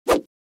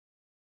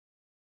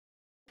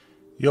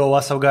Yo,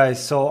 what's up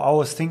guys? So I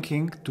was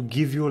thinking to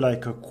give you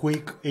like a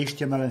quick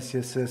HTML and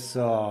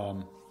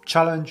CSS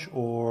challenge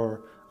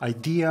or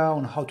idea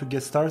on how to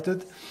get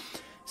started.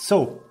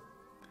 So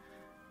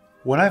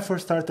when I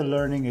first started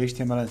learning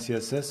HTML and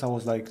CSS, I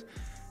was like,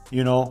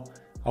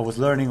 I was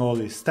learning all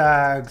these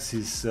tags,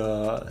 these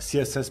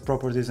CSS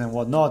properties and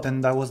whatnot,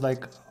 and I was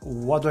like,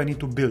 what do I need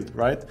to build,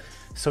 right?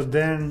 So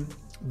then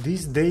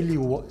this daily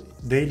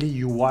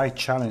UI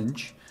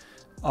challenge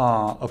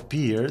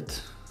appeared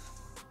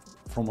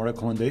from a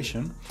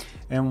recommendation,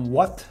 and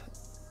what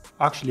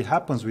actually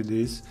happens with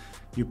this,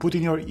 you put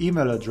in your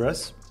email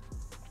address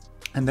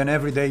and then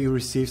every day you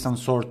receive some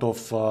sort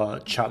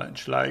of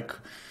challenge. Like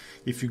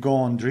if you go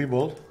on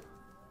dribble.com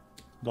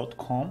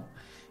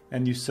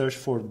and you search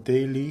for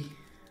daily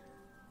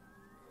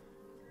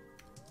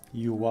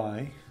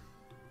UI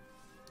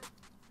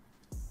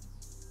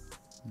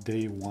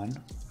day 1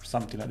 or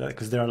something like that,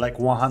 because there are like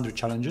 100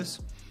 challenges,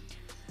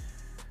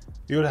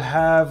 you'll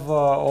have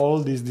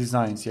all these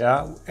designs,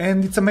 yeah,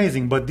 and it's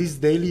amazing. But this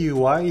daily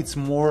UI, it's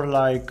more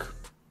like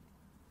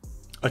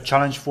a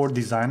challenge for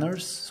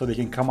designers, so they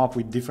can come up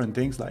with different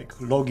things like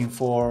login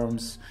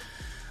forms,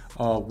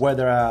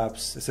 weather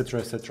apps,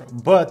 etc., etc.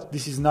 But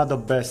this is not the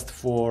best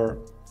for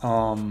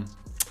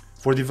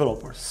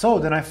developers. So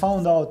then I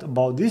found out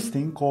about this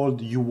thing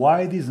called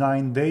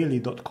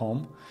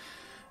UIDesignDaily.com,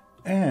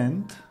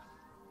 and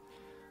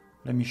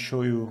let me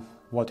show you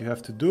what you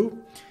have to do.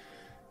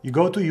 You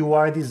go to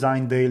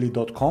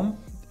UIDesignDaily.com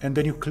and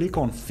then you click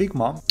on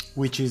Figma,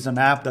 which is an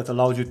app that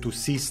allows you to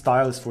see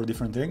styles for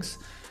different things.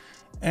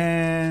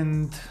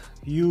 And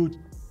you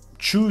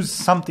choose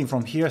something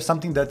from here,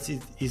 something that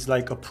is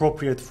like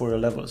appropriate for your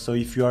level. So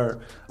if you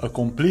are a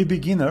complete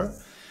beginner,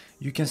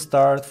 you can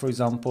start, for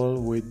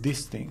example, with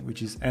this thing,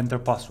 which is enter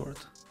password.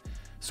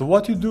 So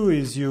what you do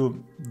is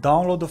you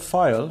download the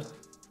file.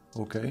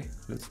 Okay,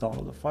 let's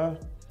download the file.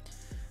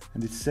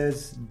 And it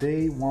says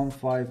day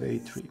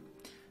 1583.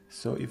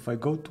 So if I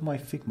go to my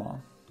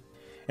Figma,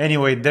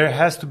 anyway, there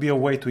has to be a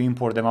way to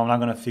import them. I'm not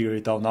gonna figure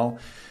it out now.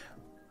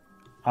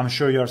 I'm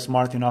sure you're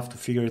smart enough to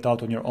figure it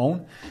out on your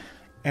own.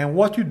 And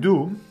what you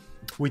do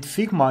with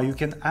Figma, you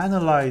can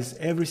analyze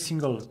every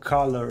single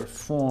color,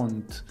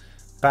 font,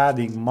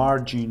 padding,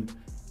 margin,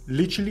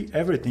 literally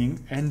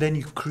everything. And then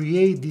you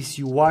create these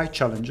UI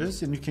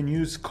challenges, and you can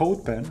use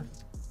CodePen.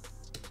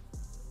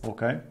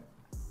 Okay.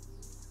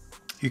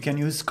 You can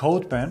use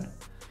CodePen,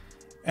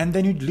 and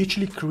then you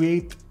literally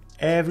create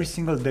every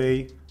single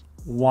day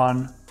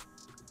one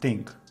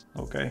thing.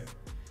 Okay,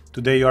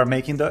 today you are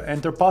making the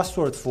enter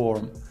password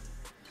form,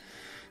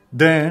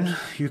 then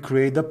you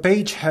create the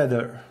page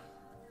header,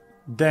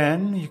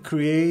 then you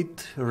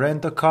create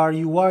rent a car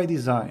UI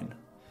design,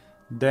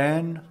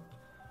 then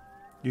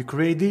you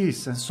create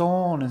this, and so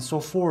on and so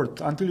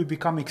forth, until you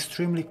become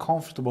extremely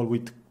comfortable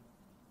with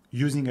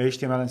using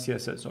HTML and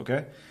CSS.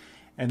 Okay,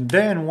 and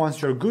then once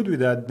you're good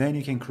with that, then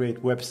you can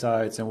create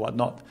websites and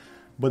whatnot.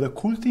 But the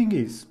cool thing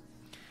is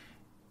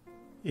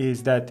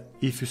that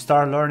if you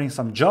start learning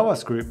some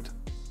JavaScript,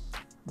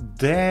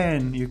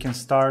 then you can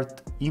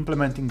start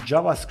implementing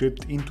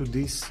JavaScript into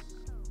these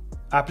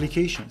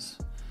applications,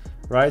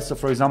 right? So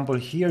for example,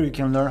 here you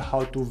can learn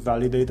how to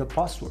validate a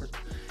password.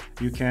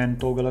 You can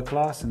toggle a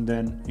class and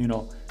then,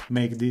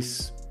 make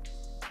this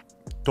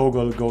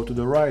toggle go to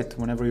the right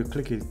whenever you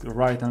click it,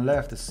 right and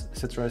left,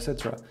 etc.,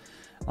 etc.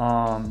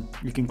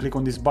 You can click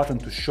on this button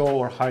to show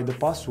or hide the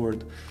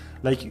password.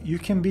 Like, you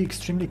can be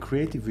extremely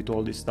creative with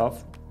all this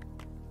stuff.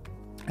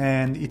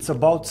 And it's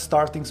about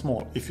starting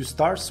small. If you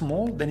start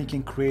small, then you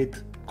can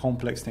create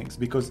complex things,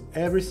 because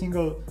every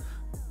single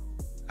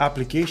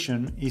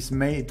application is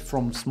made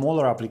from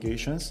smaller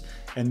applications,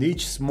 and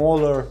each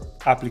smaller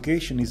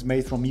application is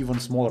made from even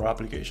smaller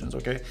applications.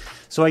 Okay,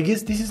 so I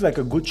guess this is like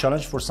a good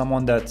challenge for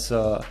someone that's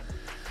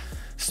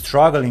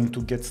struggling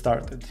to get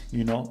started.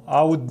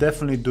 I would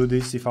definitely do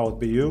this if I would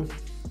be you.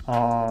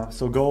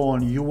 So go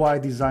on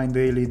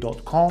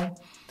UIDesignDaily.com.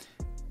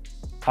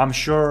 I'm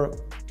sure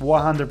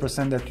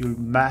 100% that you'll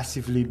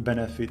massively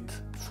benefit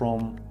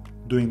from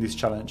doing this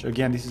challenge.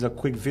 Again, this is a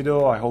quick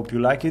video. I hope you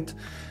like it.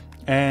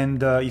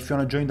 And if you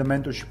want to join the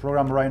mentorship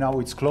program, right now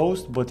it's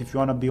closed, but if you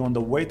want to be on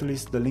the wait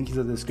list, the link is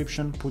in the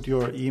description. Put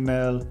your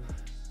email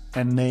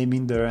and name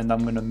in there, and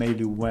I'm going to mail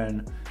you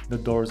when the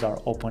doors are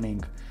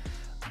opening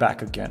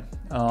back again.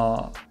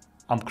 I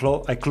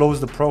closed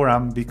the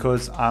program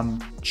because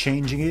I'm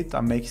changing it.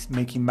 I'm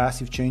making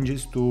massive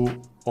changes to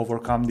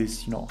overcome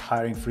this,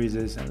 hiring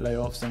freezes and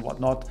layoffs and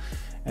whatnot.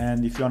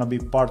 And if you want to be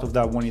part of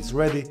that when it's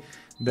ready,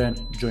 then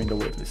join the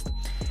waitlist.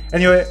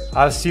 Anyway,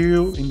 I'll see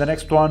you in the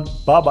next one.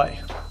 Bye bye.